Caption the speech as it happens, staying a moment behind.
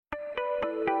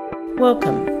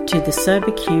Welcome to the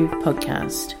Sober Q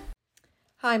podcast.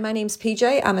 Hi, my name's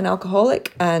PJ. I'm an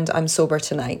alcoholic and I'm sober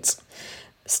tonight.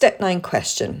 Step 9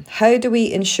 question. How do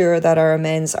we ensure that our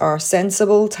amends are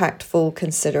sensible, tactful,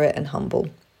 considerate and humble?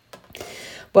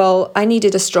 Well, I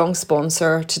needed a strong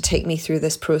sponsor to take me through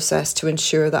this process to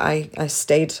ensure that I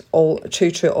stayed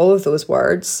true to all of those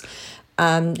words.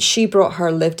 She brought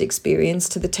her lived experience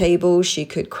to the table. She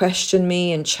could question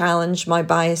me and challenge my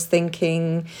biased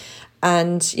thinking.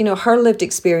 And, you know, her lived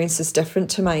experience is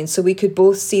different to mine. So we could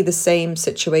both see the same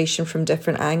situation from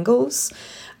different angles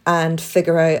and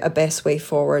figure out a best way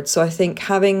forward. So I think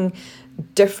having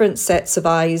different sets of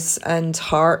eyes and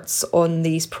hearts on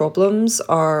these problems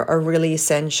are really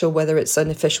essential, whether it's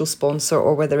an official sponsor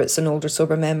or whether it's an older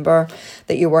sober member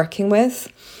that you're working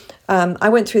with. I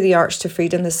went through the Arch to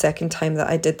Freedom the second time that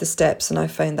I did the steps, and I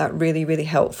found that really, really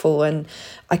helpful. And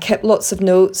I kept lots of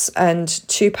notes, and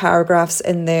 2 paragraphs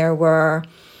in there were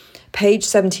page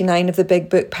 79 of the big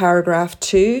book, paragraph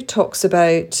 2 talks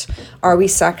about, are we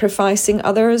sacrificing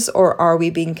others or are we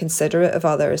being considerate of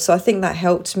others? So I think that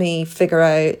helped me figure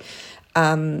out,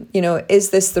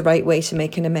 is this the right way to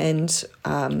make an amend?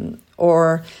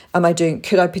 Or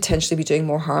could I potentially be doing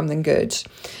more harm than good?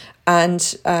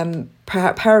 And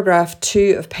paragraph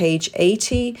 2 of page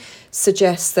 80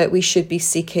 suggests that we should be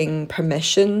seeking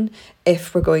permission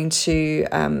if we're going to,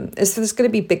 if there's going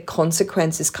to be big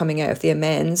consequences coming out of the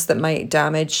amends that might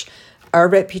damage our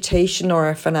reputation or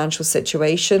our financial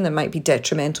situation, that might be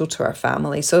detrimental to our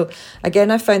family. So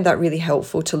again, I found that really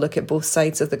helpful to look at both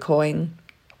sides of the coin.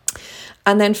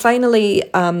 And then finally,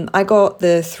 I got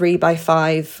the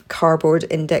 3x5 cardboard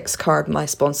index card. My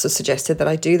sponsor suggested that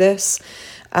I do this.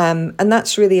 And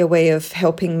that's really a way of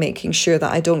making sure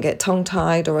that I don't get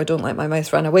tongue-tied or I don't let my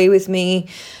mouth run away with me.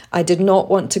 I did not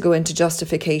want to go into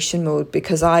justification mode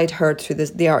because I'd heard through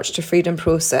the Arch to Freedom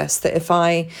process that if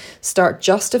I start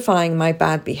justifying my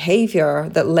bad behaviour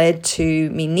that led to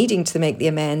me needing to make the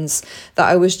amends, that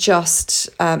I was just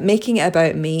making it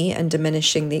about me and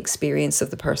diminishing the experience of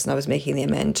the person I was making the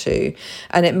amend to.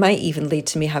 And it might even lead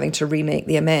to me having to remake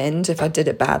the amend if I did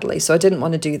it badly. So I didn't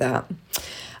want to do that.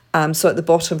 So at the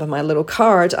bottom of my little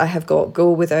card, I have got go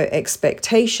without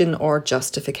expectation or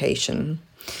justification.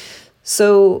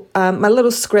 So my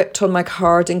little script on my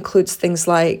card includes things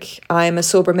like, I'm a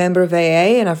sober member of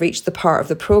AA and I've reached the part of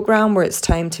the programme where it's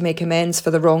time to make amends for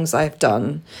the wrongs I've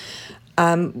done.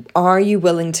 Are you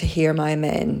willing to hear my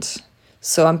amend?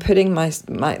 So I'm putting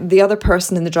the other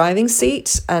person in the driving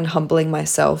seat and humbling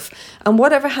myself. And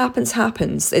whatever happens,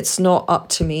 happens. It's not up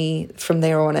to me from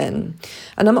there on in.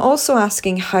 And I'm also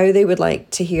asking how they would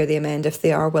like to hear the amend if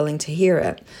they are willing to hear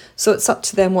it. So it's up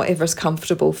to them, whatever's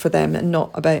comfortable for them and not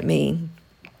about me.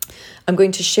 I'm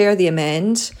going to share the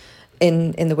amend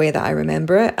in the way that I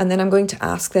remember it. And then I'm going to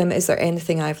ask them, is there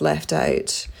anything I've left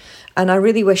out? And I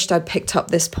really wished I'd picked up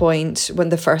this point when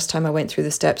the first time I went through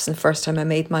the steps and the first time I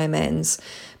made my amends,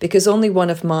 because only one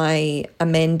of my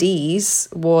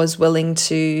amendees was willing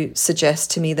to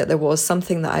suggest to me that there was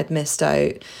something that I'd missed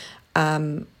out.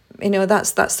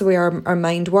 That's the way our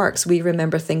mind works. We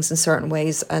remember things in certain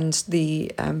ways and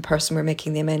the person we're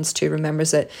making the amends to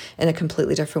remembers it in a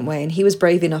completely different way. And he was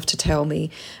brave enough to tell me.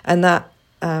 And that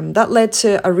led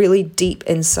to a really deep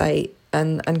insight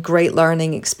and great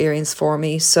learning experience for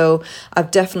me. So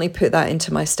I've definitely put that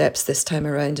into my steps this time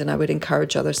around, and I would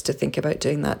encourage others to think about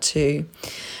doing that too.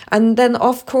 And then,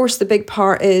 of course, the big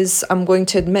part is I'm going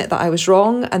to admit that I was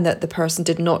wrong and that the person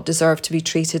did not deserve to be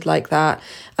treated like that,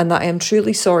 and that I am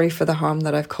truly sorry for the harm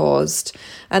that I've caused.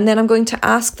 And then I'm going to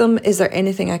ask them, is there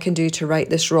anything I can do to right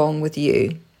this wrong with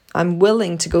you? I'm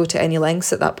willing to go to any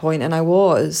lengths at that point, and I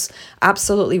was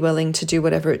absolutely willing to do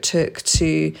whatever it took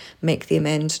to make the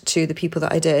amend to the people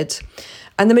that I did.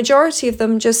 And the majority of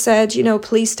them just said,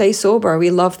 please stay sober.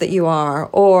 We love that you are.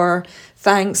 Or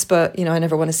thanks, but, I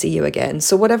never want to see you again.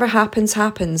 So whatever happens,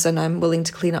 happens, and I'm willing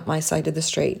to clean up my side of the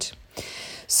street.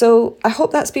 So I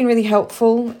hope that's been really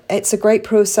helpful. It's a great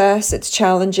process. It's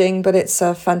challenging, but it's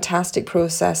a fantastic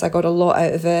process. I got a lot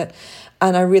out of it.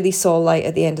 And I really saw light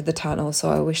at the end of the tunnel, so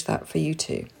I wish that for you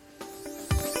too.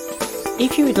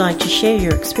 If you would like to share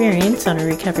your experience on a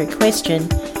recovery question,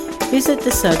 visit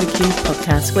the Sober Q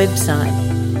podcast website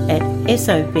at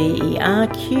soberq.com.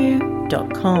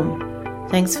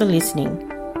 Thanks for listening.